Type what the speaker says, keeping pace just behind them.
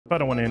If I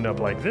don't want to end up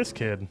like this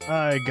kid,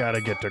 I gotta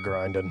get to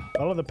grinding.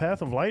 Follow the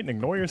path of light and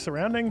ignore your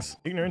surroundings.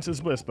 Ignorance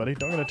is bliss, buddy.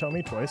 Don't gonna tell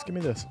me twice. Give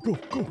me this. Go,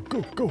 go,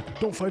 go, go.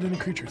 Don't fight any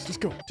creatures. Just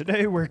go.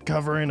 Today we're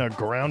covering a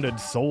grounded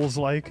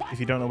Souls-like. If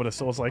you don't know what a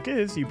Souls-like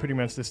is, you pretty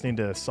much just need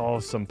to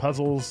solve some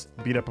puzzles,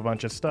 beat up a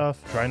bunch of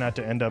stuff, try not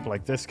to end up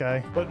like this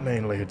guy, but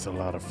mainly it's a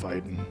lot of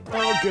fighting.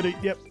 Oh, goody.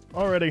 Yep.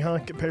 Already, huh?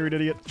 Get parried,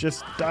 idiot.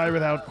 Just die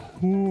without...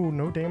 Ooh,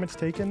 no damage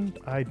taken.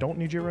 I don't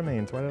need your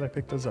remains. Why did I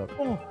pick those up?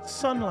 Oh,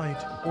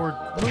 sunlight or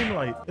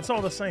moonlight. It's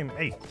all the same.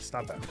 Hey,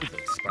 stop that.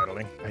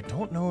 Spiderling. I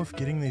don't know if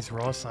getting these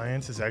raw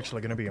science is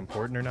actually going to be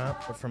important or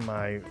not, but from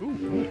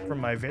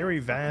my very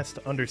vast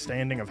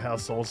understanding of how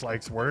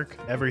Souls-likes work,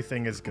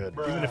 everything is good.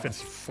 Even if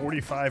it's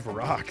 45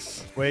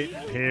 rocks. Wait,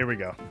 here we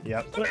go.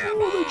 Yep.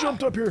 Oh, they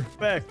jumped up here.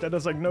 Back. That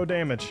does like no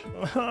damage.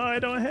 Oh, I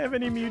don't have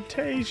any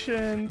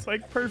mutations.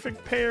 Like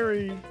perfect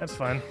parry. That's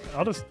fine.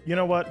 I'll just, you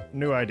know what?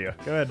 New idea.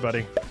 Go ahead,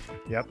 buddy.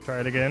 Yep, try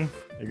it again.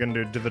 You're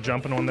gonna do the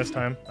jumping one this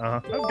time?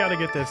 I've got to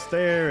get this.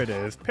 There it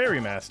is. Parry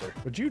master.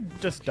 Would you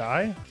just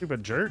die?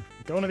 Stupid jerk.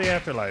 Go into the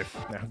afterlife.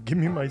 Now, give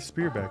me my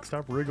spear back.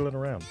 Stop wriggling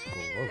around.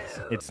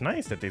 Gross. It's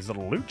nice that these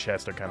little loot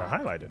chests are kind of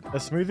highlighted. A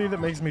smoothie that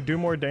makes me do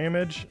more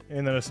damage,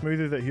 and then a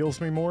smoothie that heals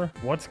me more.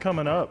 What's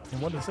coming up?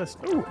 And what is this?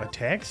 Ooh,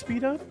 attack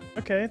speed up?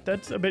 Okay,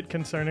 that's a bit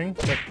concerning.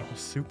 But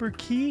super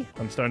key?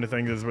 I'm starting to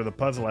think this is where the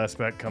puzzle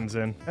aspect comes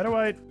in. How do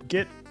I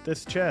get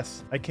this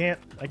chest? I can't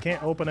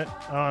open it.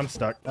 Oh, I'm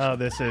stuck. Oh,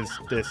 this is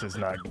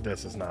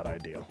not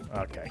ideal.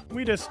 Okay.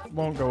 We just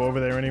won't go over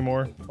there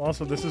anymore.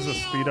 Also, this is a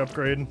speed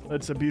upgrade.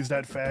 Let's abuse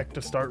that fact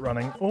to start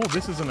running. Oh,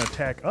 this is an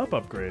attack up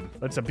upgrade.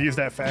 Let's abuse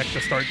that fact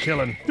to start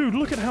killing. Dude,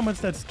 look at how much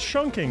that's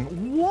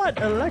chunking.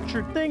 What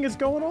electric thing is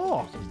going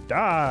off?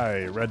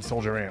 Die, red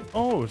soldier ant.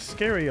 Oh,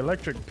 scary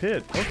electric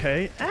pit.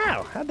 Okay.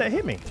 Ow, how'd that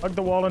hit me? Hug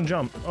the wall and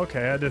jump.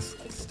 Okay, I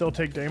just still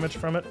take damage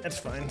from it. That's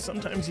fine.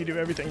 Sometimes you do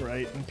everything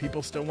right and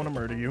people still want to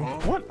murder you.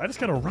 What? I just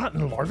got a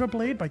rotten larva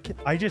blade by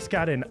I just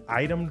got an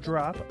item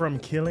drop from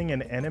killing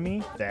an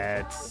enemy?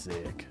 That's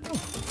sick. Oh,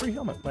 free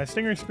helmet. My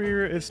stinger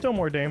spear is still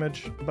more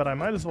damage, but I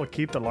might as well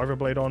keep the larva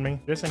blade on me,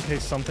 just in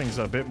case something's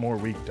a bit more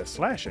weak to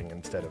slashing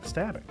instead of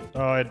stabbing.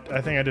 Oh,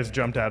 I think I just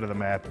jumped out of the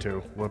map too.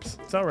 Whoops.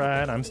 It's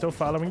alright, I'm still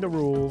following the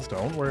rules.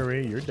 Don't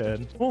worry, you're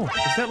dead. Oh,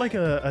 is that like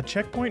a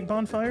checkpoint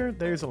bonfire?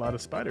 There's a lot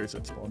of spiders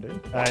that spawned in.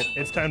 Alright,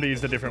 it's time to use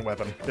the different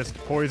weapon. Just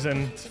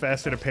poison, it's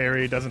faster to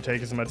parry, doesn't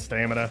take as much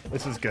stamina.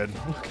 This is good.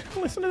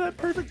 Listen to that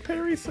perfect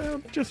parry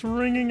sound, just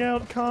ringing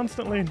out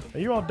constantly. Are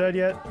you all dead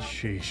yet?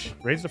 Sheesh.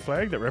 Raise the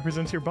flag that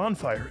represents your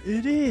bonfire.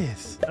 It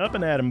is. Up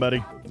and at him,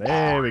 buddy.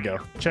 There we go.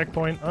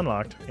 Checkpoint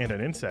unlocked. And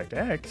an insect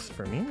axe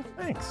for me?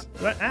 Thanks.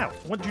 Ow.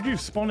 What did you do?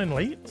 Spawn in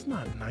late? It's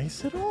not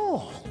nice at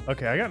all.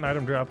 Okay, I got an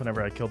item drop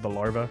whenever I killed the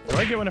larva. Do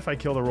I get one if I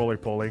kill the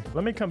roly-poly?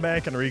 Let me come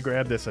back and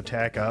re-grab this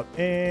attack up.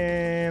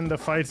 And the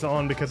fight's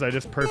on because I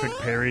just perfect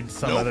parried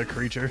some other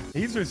creature.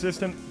 He's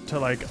resistant to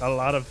like a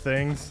lot of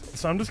things.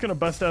 So I'm just gonna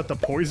bust out the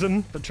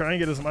poison to try and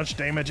get as much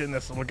damage in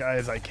this little guy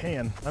as I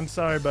can. I'm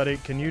sorry, buddy.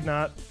 Can you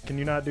not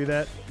do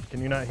that?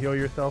 Can you not heal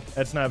yourself?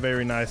 That's not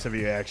very nice of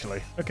you,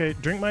 actually. Okay,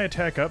 drink my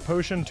attack up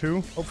potion,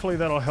 too. Hopefully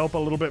that'll help a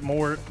little bit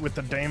more with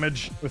the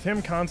damage. With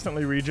him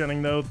constantly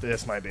regenning, though,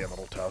 this might be a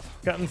little tough.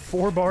 Gotten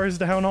 4 bars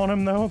down on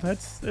him, though.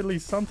 That's at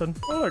least something.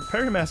 Oh, look,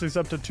 Parry Master's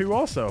up to 2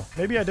 also.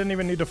 Maybe I didn't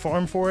even need to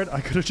farm for it.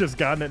 I could have just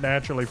gotten it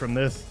naturally from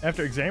this.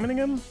 After examining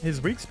him,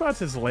 his weak spot's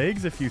his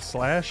legs if you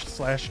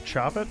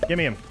slash/chop it. Give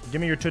me him.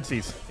 Give me your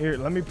tootsies. Here,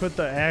 let me put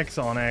the axe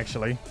on,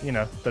 actually. You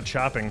know, the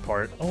chopping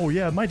part. Oh,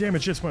 yeah, my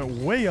damage just went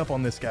way up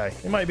on this guy.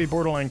 It might be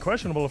borderline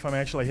questionable if I'm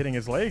actually hitting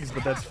his legs,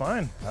 but that's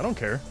fine. I don't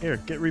care. Here,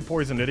 get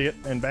repoisoned, idiot,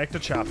 and back to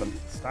chopping.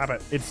 Stop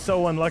it. It's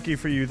so unlucky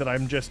for you that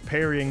I'm just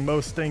parrying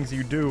most things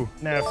you do.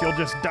 Now, if you'll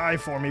just die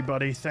for me,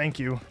 buddy, thank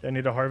you. Do I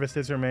need to harvest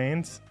his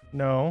remains?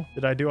 No.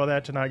 Did I do all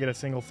that to not get a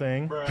single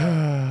thing?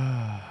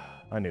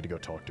 I need to go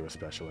talk to a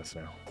specialist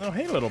now. Oh,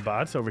 hey, little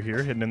bots over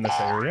here hidden in this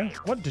area.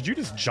 What, did you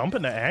just jump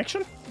into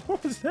action?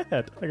 What was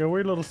that? Like a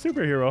weird little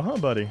superhero, huh,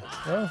 buddy?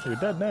 Well, you're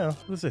dead now.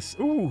 What is this?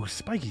 Ooh,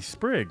 spiky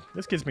sprig.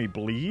 This gives me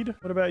bleed.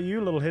 What about you,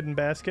 little hidden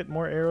basket?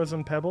 More arrows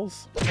and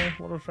pebbles? Okay,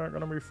 what is that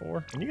gonna be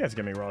for? And you guys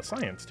give me raw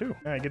science, too.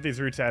 All right, get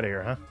these roots out of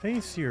here, huh?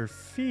 Face your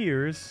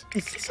fears.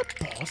 Is this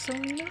a boss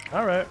arena?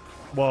 All right.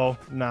 Well,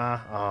 nah.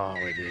 Oh,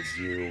 it is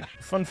you.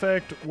 Fun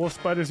fact, wolf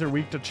spiders are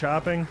weak to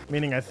chopping,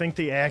 meaning I think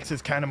the axe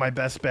is kind of my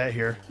best bet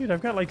here. Dude,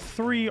 I've got like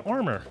 3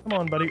 armor. Come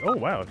on, buddy. Oh,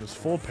 wow. Just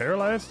full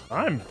paralyzed?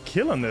 I'm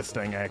killing this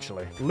thing,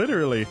 actually.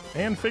 Literally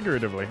and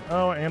figuratively.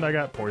 Oh, and I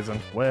got poison.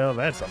 Well,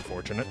 that's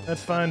unfortunate.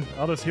 That's fine.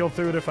 I'll just heal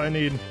through it if I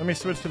need. Let me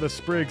switch to the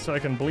sprig so I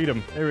can bleed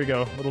him. There we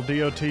go. Little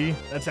DOT.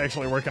 That's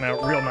actually working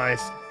out real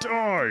nice.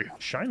 Die!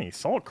 Shiny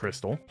salt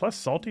crystal. Plus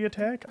salty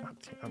attack?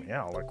 I mean,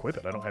 yeah, I'll equip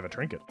it. I don't have a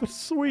trinket. But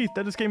sweet.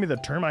 That just gave me the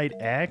termite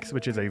axe,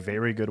 which is a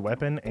very good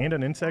weapon, and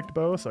an insect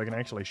bow, so I can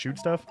actually shoot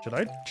stuff. Should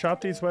I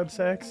chop these web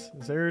sacks?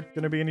 Is there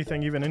gonna be anything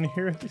anything even in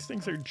here? These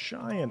things are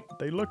giant.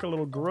 They look a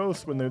little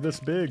gross when they're this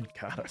big.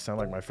 God, I sound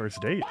like my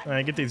first date. All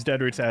right, get these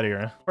dead roots out of here.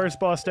 Huh? First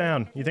boss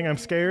down. You think I'm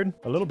scared?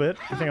 A little bit.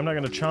 You think I'm not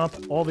gonna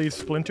chomp all these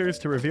splinters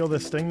to reveal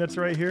this thing that's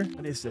right here?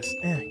 What is this?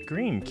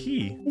 Green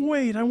key.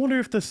 Wait, I wonder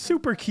if the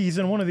super key's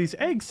in one of these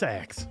egg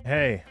sacs.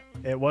 Hey,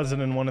 it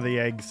wasn't in one of the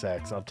egg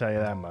sacs, I'll tell you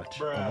that much.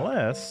 Bruh.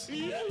 Unless...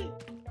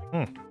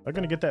 Am I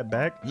gonna get that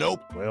back?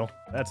 Nope. Well,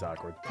 that's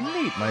awkward.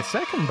 Neat, my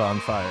second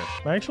bonfire.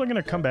 Am I actually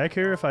gonna come back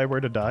here if I were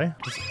to die?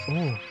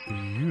 Oh,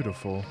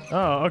 beautiful.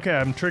 Oh, okay,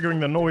 I'm triggering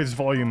the noise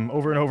volume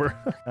over and over.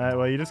 Alright,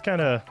 well, you just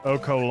kinda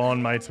Oko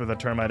lawn mites with a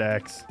termite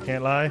axe.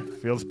 Can't lie,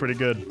 feels pretty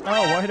good.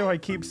 Oh, why do I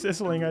keep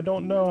sizzling? I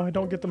don't know. I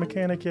don't get the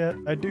mechanic yet.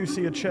 I do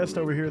see a chest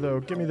over here,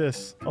 though. Give me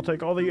this. I'll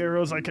take all the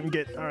arrows I can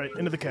get. Alright,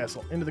 into the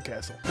castle. Into the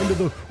castle. Into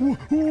the...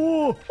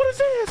 Whoa! What is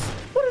this?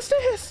 What is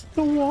this?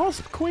 The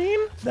Wasp Queen?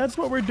 That's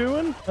what we're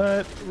doing?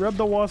 Rub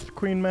the Wasp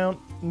Queen mount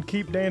and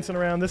keep dancing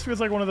around. This feels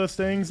like one of those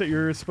things that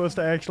you're supposed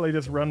to actually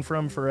just run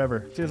from forever.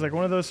 It feels like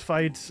one of those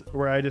fights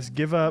where I just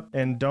give up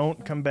and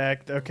don't come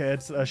back. Okay,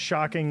 it's a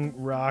shocking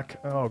rock.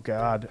 Oh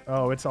God.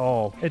 Oh, it's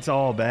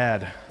all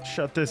bad.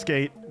 Shut this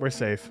gate. We're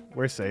safe.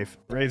 We're safe.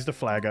 Raise the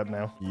flag up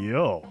now.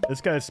 Yo,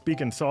 this guy's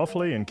speaking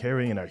softly and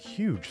carrying a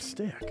huge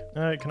stick.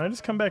 All right, can I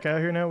just come back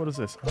out here now? What is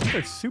this?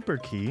 Another super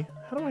key.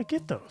 How do I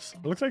get those?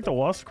 It looks like the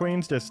Wasp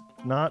Queen's just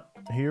not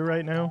here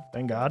right now.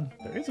 Thank God.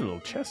 There is a little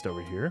chest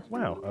over here.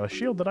 Wow, a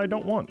shield that I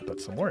don't want, but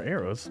some more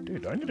arrows.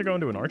 Dude, do I need to go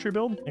into an archery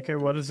build? Okay,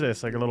 what is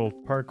this? Like a little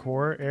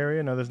parkour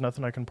area? No, there's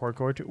nothing I can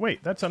parkour to.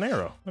 Wait, that's an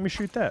arrow. Let me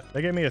shoot that.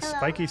 They gave me a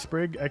spiky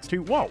sprig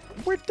X2. Whoa,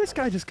 where'd this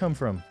guy just come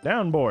from?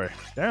 Down, boy.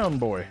 Down,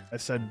 boy. I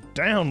said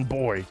down,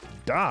 boy.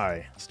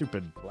 Die.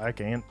 Stupid black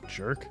ant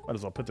jerk. Might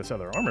as well put this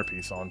other armor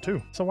piece on,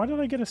 too. So why did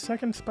I get a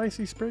second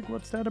spicy sprig?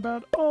 What's that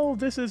about? Oh,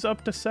 this is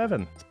up to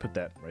 7. Let's put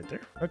that right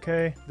there.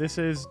 Okay, this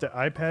is the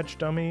eye patch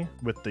dummy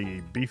with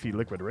the beefy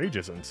liquid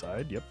rages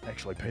inside. Yep,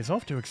 actually pays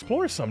off to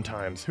explore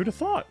sometimes. Who'd have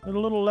thought? A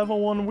little level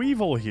 1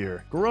 weevil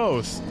here.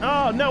 Gross.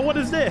 Oh, no, what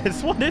is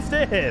this? What is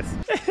this?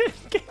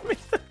 Give me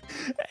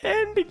the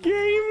end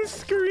game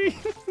screen.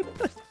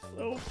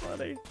 So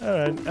funny. All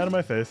right, out of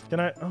my face. Can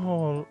I?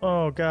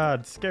 Oh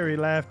God, scary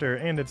laughter,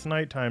 and it's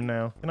nighttime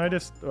now. Can I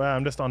just? Wow,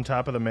 I'm just on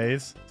top of the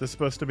maze. Is this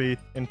supposed to be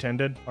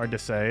intended? Hard to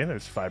say.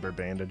 There's fiber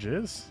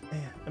bandages.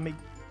 Let me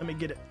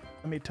get it.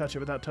 Let me touch it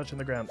without touching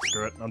the ground.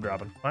 Screw it, I'm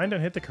dropping. Find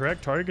and hit the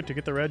correct target to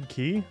get the red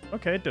key.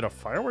 Okay, did a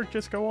firework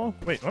just go off?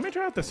 Wait, let me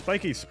try out the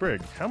spiky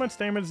sprig. How much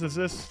damage does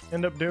this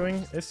end up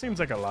doing? It seems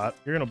like a lot.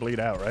 You're gonna bleed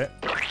out, right?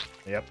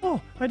 Yep. Oh,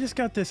 I just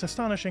got this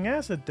astonishing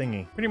acid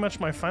thingy. Pretty much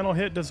my final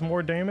hit does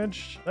more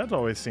damage. That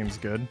always seems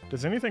good.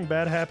 Does anything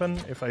bad happen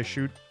if I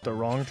shoot the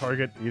wrong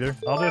target either?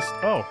 I'll just...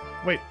 Oh,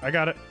 wait, I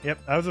got it.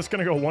 Yep, I was just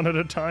gonna go one at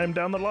a time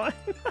down the line.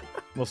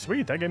 Well,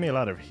 sweet, that gave me a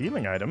lot of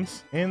healing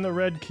items. And the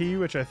red key,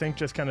 which I think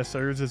just kind of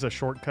serves as a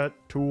shortcut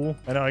tool.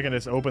 I know I can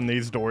just open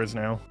these doors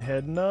now.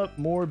 Heading up,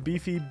 more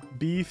beefy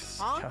beefs.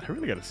 God, I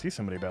really gotta see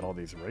somebody about all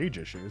these rage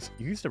issues.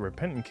 You used the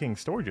Repentant King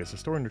storages to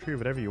store and retrieve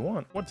whatever you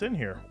want. What's in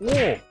here?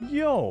 Whoa,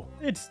 yo,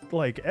 it's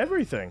like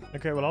everything.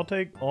 Okay, well, I'll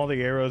take all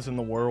the arrows in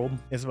the world,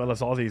 as well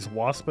as all these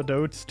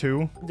waspidotes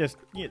too. Just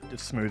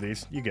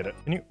smoothies, you get it.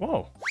 And you,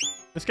 whoa,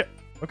 this guy.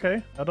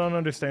 Okay, I don't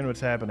understand what's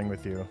happening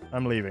with you.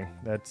 I'm leaving.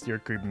 You're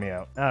creeping me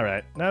out. All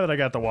right, now that I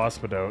got the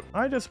waspidote,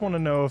 I just want to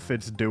know if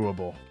it's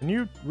doable. Can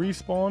you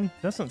respawn?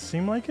 Doesn't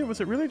seem like it. Was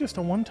it really just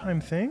a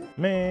one-time thing?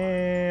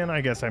 Man,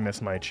 I guess I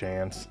missed my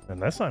chance.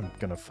 Unless I'm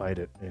gonna fight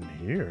it in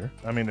here.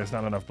 I mean, there's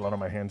not enough blood on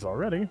my hands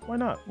already. Why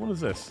not? What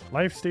is this?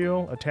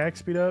 Lifesteal, attack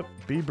speed up,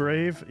 be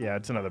brave. Yeah,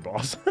 it's another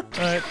boss. All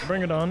right,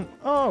 bring it on.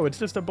 Oh, it's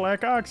just a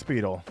black ox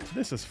beetle.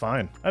 This is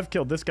fine. I've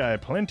killed this guy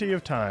plenty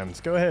of times.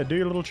 Go ahead, do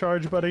your little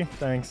charge, buddy.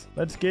 Thanks.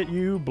 Let's get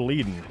you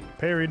bleeding.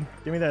 Parried.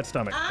 Give me that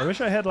stomach. I wish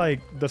I had like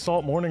the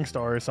Salt Morning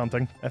Star or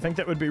something. I think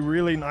that would be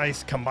really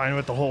nice combined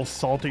with the whole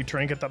salty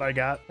trinket that I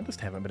got. I just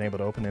haven't been able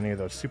to open any of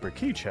those super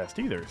key chests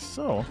either,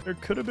 so there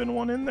could have been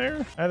one in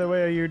there. Either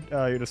way, you're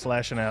just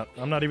lashing out.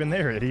 I'm not even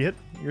there, idiot.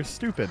 You're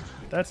stupid.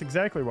 That's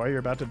exactly why you're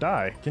about to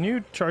die. Can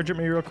you charge at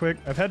me real quick?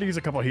 I've had to use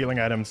a couple healing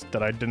items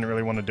that I didn't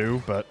really want to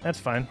do, but that's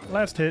fine.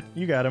 Last hit,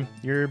 you got him.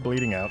 You're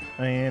bleeding out,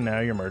 and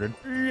now you're murdered.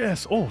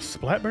 Yes. Oh,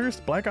 Splat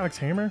Burst, Black Ox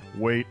Hammer.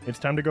 Wait, it's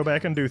time to go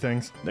back and do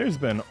things. There's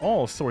been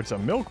all sorts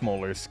of milk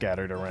molars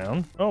scattered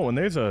around. Oh, and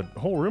there's a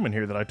whole room in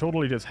here that I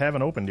totally just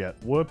haven't opened yet.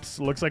 Whoops,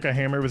 looks like a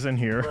hammer was in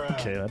here.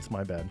 Okay, that's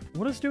my bad.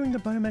 What does doing the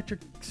biometric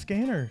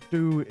scanner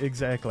do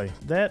exactly?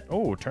 That,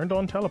 oh, turned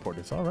on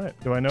teleporters, all right.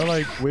 Do I know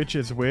like which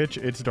is which?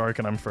 It's dark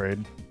and I'm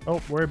afraid.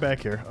 Oh, we're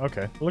back here,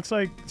 okay. Looks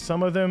like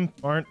some of them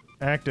aren't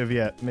active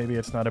yet. Maybe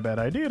it's not a bad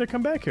idea to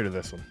come back here to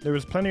this one. There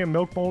was plenty of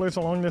milk molars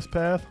along this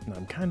path, and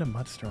I'm kind of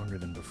much stronger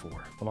than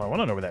before. Although I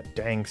want to know where that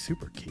dang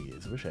super key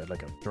is. I wish I had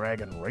like a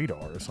dragon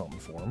radar or something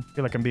for him. I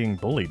feel like I'm being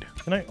bullied.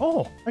 Can I?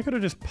 Oh, I could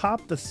have just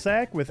popped the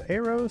sack with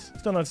arrows.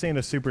 Still not seeing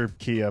a super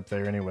key up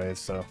there anyways,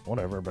 so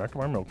whatever. Back to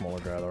our milk molar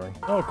gathering.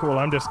 Oh, cool.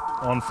 I'm just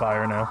on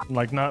fire now.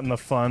 Like not in the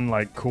fun,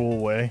 like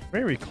cool way.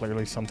 Very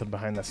clearly something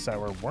behind the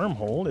sour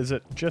wormhole. Is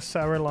it just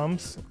sour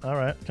lumps? All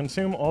right.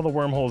 Consume all the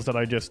wormholes that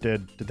I just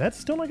did. Did that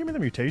still not give me me the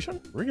mutation?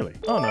 Really?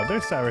 Oh no,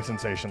 there's sour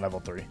sensation level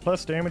 3.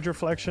 Plus damage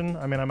reflection.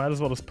 I mean, I might as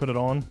well just put it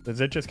on.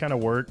 Does it just kind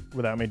of work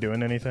without me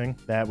doing anything?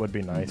 That would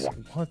be nice.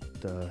 What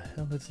the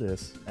hell is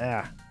this?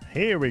 Ah,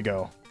 here we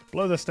go.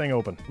 Blow this thing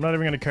open. I'm not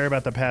even going to care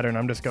about the pattern.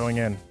 I'm just going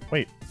in.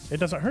 Wait, it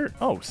doesn't hurt.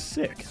 Oh,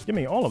 sick. Give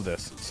me all of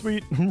this.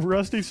 Sweet.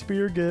 Rusty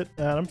spear get.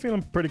 I'm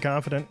feeling pretty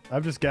confident.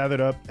 I've just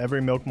gathered up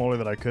every milk molar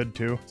that I could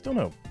too. Still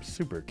no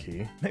super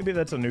key. Maybe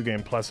that's a new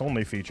game plus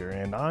only feature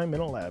and I'm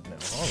in a lab now.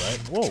 All right.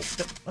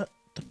 Whoa.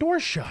 The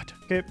door's shut.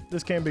 Okay,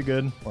 this can't be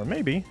good. Or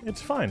maybe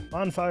it's fine.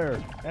 On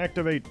fire.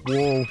 Activate.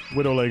 Whoa.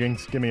 Widow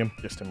leggings. Give me them.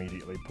 Just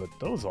immediately put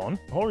those on.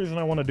 The whole reason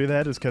I want to do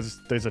that is because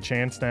there's a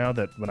chance now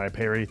that when I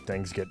parry,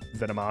 things get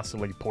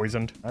venomosely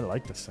poisoned. I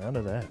like the sound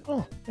of that.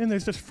 Oh, and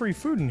there's just free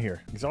food in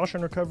here.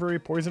 Exhaustion recovery,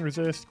 poison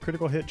resist,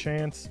 critical hit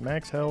chance,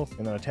 max health,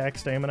 and then attack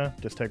stamina.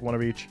 Just take one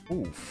of each.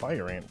 Ooh,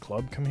 fire ant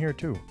club. Come here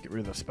too. Get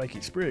rid of the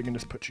spiky sprig and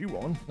just put you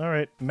on. All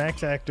right,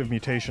 max active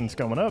mutations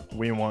coming up.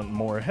 We want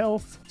more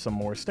health, some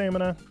more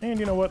stamina,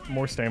 and you know what?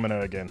 More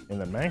stamina again.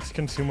 And then max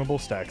consumable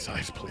stack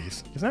size,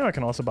 please. Because now I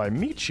can also buy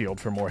meat shield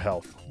for more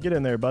health. Get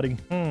in there, buddy.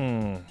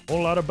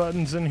 Whole lot of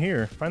buttons in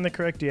here. Find the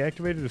correct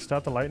deactivator to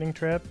stop the lightning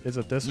trap. Is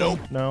it this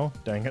one? No.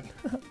 Dang it.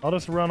 I'll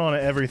just run on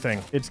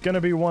everything. It's gonna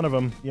be one of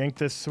them. Yank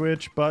this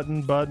switch.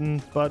 Button,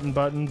 button, button,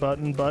 button,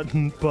 button,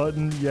 button,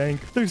 button,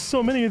 yank. There's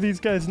so many of these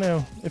guys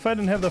now. If I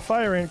didn't have the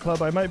fire ant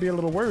club, I might be a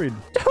little worried.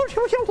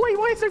 Wait,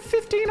 why is there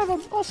 15 of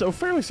them? Also,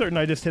 fairly certain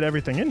I just hit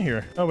everything in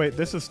here. Oh wait,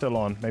 this is still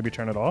on. Maybe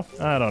turn it off?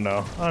 I don't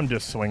know. I'm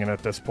just swinging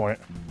at this point.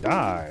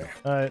 Die.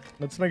 Alright,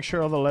 let's make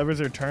sure all the levers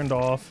are turned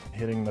off.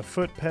 Hitting the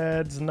foot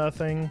pads,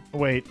 nothing.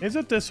 Wait, is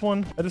it this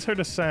one? I just heard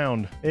a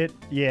sound.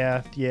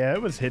 Yeah,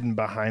 it was hidden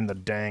behind the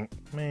dank.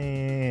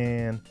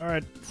 Man.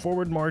 Alright,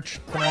 forward march.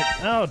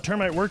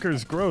 Termite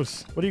workers,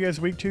 gross. What are you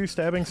guys weak to?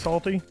 Stabbing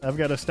salty? I've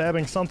got a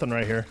stabbing something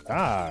right here.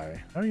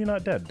 Die. How are you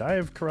not dead? Die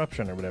of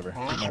corruption or whatever.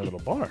 My little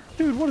bar.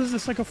 Dude, what is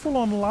this, like a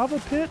full-on lava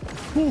pit?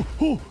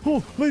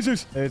 Oh,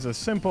 lasers. There's a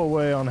simple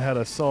way on how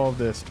to solve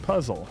this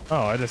puzzle.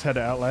 Oh, I just had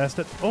to outlast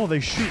it. Oh, they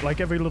shoot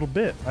like every little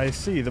bit. I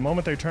see. The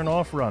moment they turn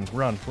off, run.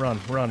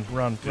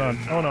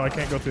 Oh no, I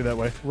can't go through that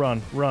way.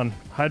 Run.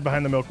 Hide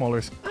behind the milk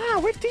molars.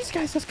 Where'd these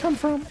guys just come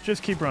from?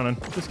 Just keep running.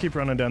 Just keep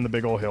running down the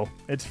big old hill.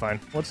 It's fine.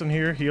 What's in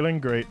here? Healing?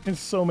 Great. There's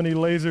so many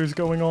lasers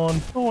going on.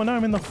 Oh, and now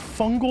I'm in the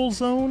fungal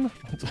zone?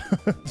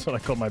 That's what I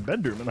called my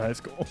bedroom in high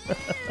school.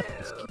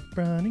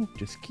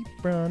 Just keep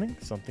running.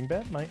 Something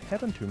bad might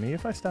happen to me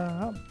if I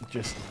stop.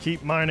 Just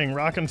keep mining.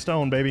 Rock and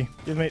stone, baby.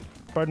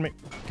 Pardon me.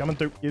 Coming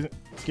through.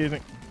 Excuse me.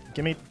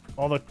 Give me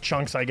all the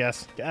chunks, I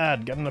guess.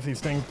 God, got enough of these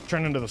things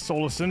turned into the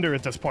soulless cinder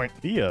at this point.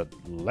 Be a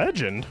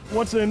legend?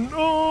 What's in?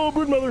 Oh,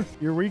 broodmother.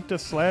 You're weak to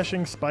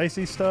slashing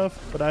spicy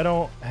stuff, but I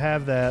don't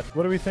have that.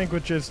 What do we think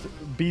with just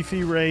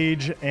beefy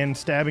rage and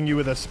stabbing you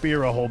with a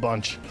spear a whole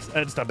bunch?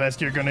 That's the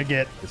best you're gonna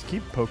get. Just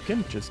keep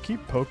poking.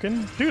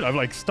 Dude, I've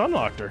like stun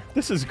locked her.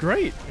 This is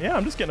great. Yeah,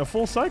 I'm just getting a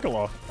full cycle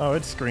off. Oh,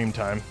 it's scream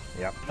time.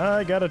 Yep.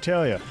 I gotta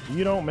tell you,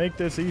 you don't make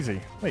this easy.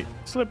 Wait,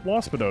 slip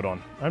waspidote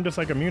on. I'm just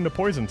like immune to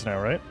poisons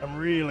now, right? I'm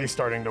really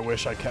starting to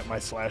wish I kept my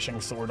slashing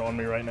sword on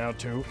me right now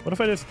too. What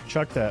if I just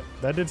chuck that?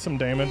 That did some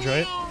damage,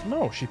 right?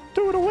 No, she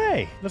threw it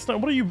away. That's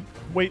not, what are you,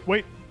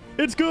 wait.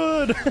 It's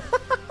good.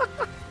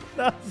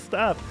 No,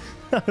 stop.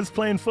 I was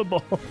playing football,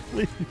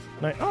 please.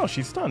 Oh,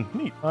 she's stunned.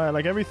 Neat.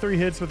 Like every 3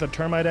 hits with a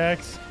termite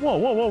axe. Whoa.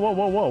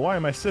 Why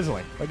am I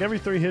sizzling? Like every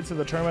 3 hits of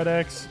the termite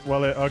axe.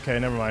 Well, okay,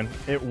 never mind.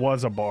 It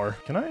was a bar.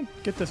 Can I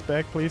get this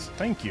back, please?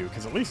 Thank you,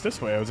 because at least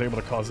this way I was able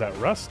to cause that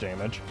rust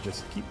damage.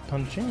 Just keep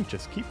punching.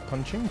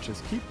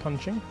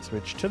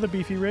 Switch to the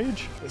beefy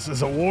rage. This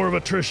is a war of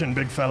attrition,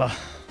 big fella.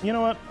 You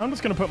know what? I'm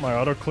just gonna put my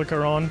auto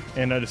clicker on,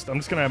 and I'm just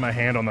gonna have my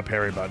hand on the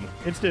parry button.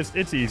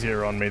 It's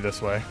easier on me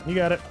this way. You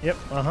got it. Yep.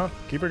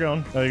 Keep her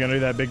going. Oh, you're gonna do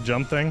that big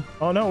jump thing?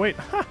 Oh no, wait.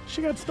 Ha!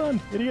 She got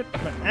stunned. Idiot.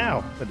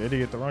 Ow! That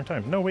idiot at the wrong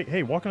time. No, wait.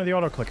 Hey, walk into the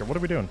auto clicker. What are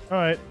we doing? All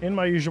right. In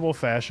my usual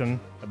fashion,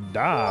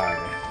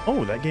 die.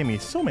 Oh, that gave me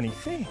so many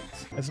things,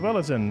 as well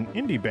as an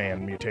indie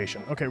band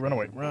mutation. Okay, run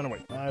away.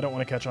 I don't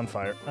want to catch on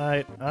fire. All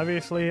right.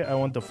 Obviously, I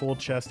want the full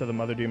chest of the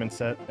Mother Demon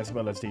set, as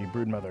well as the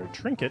Broodmother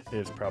trinket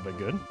is probably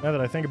good. Now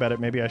that I think about it,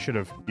 maybe I should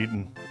have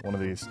eaten one of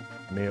these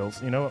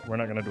meals. You know what? We're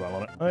not going to dwell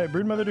on it. All right,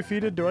 Broodmother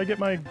defeated. Do I get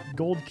my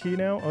gold key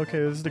now? Okay,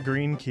 this is the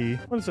green key.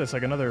 What is this,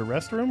 like another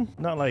rest room?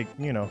 Not like,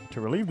 you know,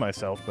 to relieve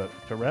myself, but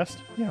to rest?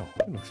 Yo,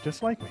 it looks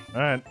just like me.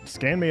 All right,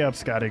 scan me up,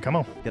 Scotty. Come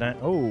on.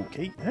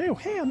 Okay.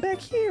 Hey, I'm back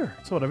here.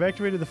 So what, I've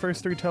activated the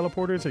first 3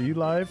 teleporters. Are you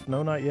live?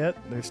 No, not yet.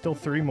 There's still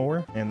 3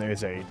 more. And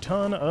there's a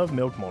ton of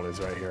milk molars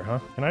right here, huh?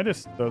 Can I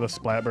just throw the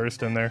splat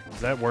burst in there?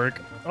 Does that work?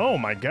 Oh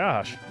my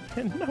gosh.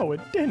 No,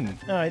 it didn't.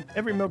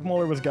 Every milk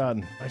molar was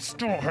gotten. I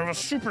still have a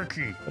super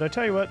key. But I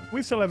tell you what,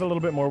 we still have a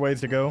little bit more ways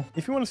to go.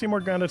 If you want to see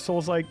more grounded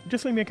Souls-like,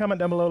 just leave me a comment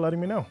down below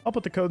letting me know. I'll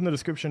put the code in the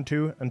description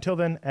too. Until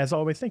then, as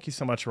always, thank you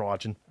so much for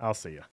watching. I'll see ya.